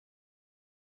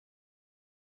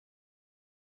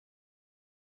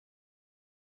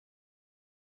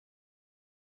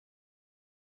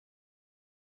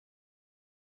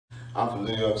I'm from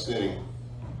New York City,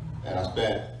 and I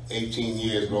spent 18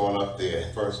 years growing up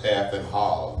there, first half in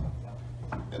Harlem,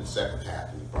 and the second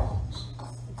half in the Bronx.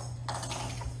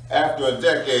 After a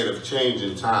decade of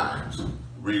changing times,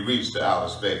 we reached outer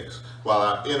space, while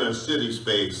our inner city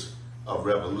space of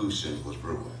revolution was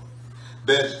brewing.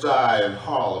 Bed-Stuy and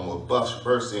Harlem were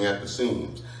bursting at the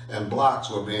seams, and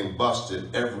blocks were being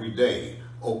busted every day,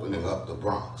 opening up the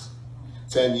Bronx.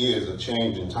 10 years of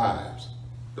changing times,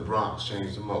 the Bronx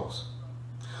changed the most.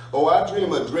 Oh, I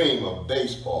dream a dream of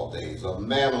baseball days, of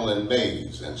mandolin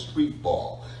maze and street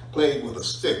ball, played with a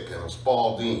stick and a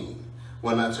Spalding,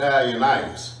 when Italian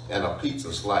ice and a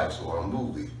pizza slice or a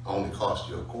movie only cost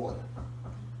you a quarter.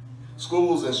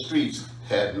 Schools and streets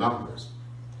had numbers,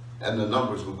 and the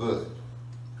numbers were good.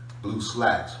 Blue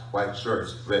slacks, white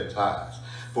shirts, red ties,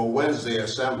 for Wednesday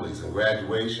assemblies and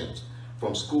graduations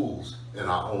from schools in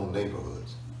our own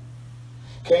neighborhoods.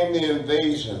 Came the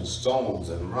invasion, stones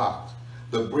and rocks.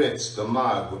 The Brits, the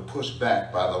Mod, were pushed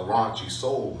back by the raunchy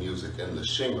soul music and the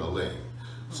shingling,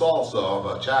 salsa or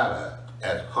bachata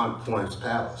at Hunt Point's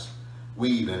Palace,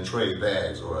 weed in tray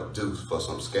bags or a deuce for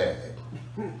some skag.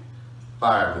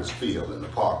 Fireman's Field in the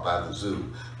park by the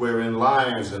zoo, wherein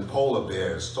lions and polar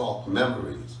bears stalked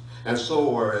memories, and so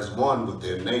were as one with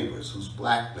their neighbors, whose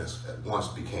blackness at once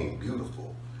became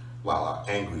beautiful, while our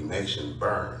angry nation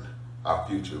burned, our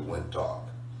future went dark.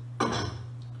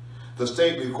 The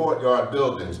stately courtyard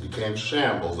buildings became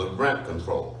shambles of rent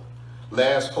control,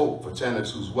 last hope for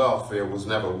tenants whose welfare was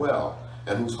never well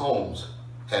and whose homes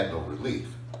had no relief,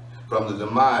 from the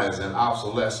demise and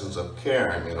obsolescence of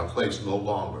caring in a place no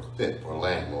longer fit for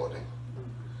landlording.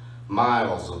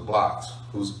 Miles of blocks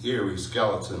whose eerie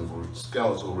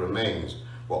skeletal remains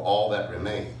were all that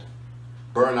remained.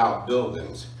 Burnout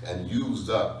buildings and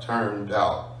used up, turned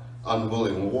out,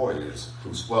 unwilling warriors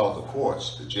who swelled the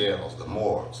courts, the jails, the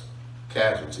morgues,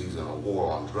 casualties in a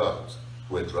war on drugs,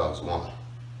 where drugs won.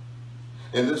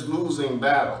 In this losing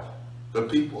battle, the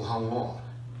people hung on.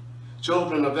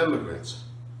 Children of immigrants,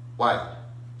 white,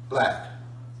 black,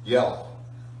 yellow,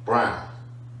 brown,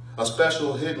 a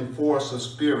special hidden force of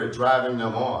spirit driving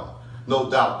them on. No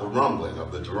doubt the rumbling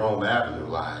of the Jerome Avenue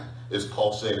line is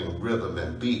pulsating rhythm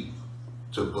and beat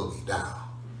to boogie down.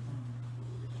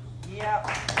 Yep.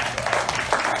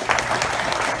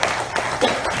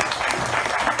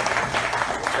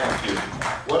 Thank you.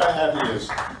 What I have here is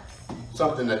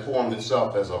something that formed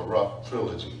itself as a rough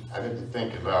trilogy. I get to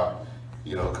think about,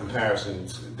 comparison.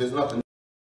 There's nothing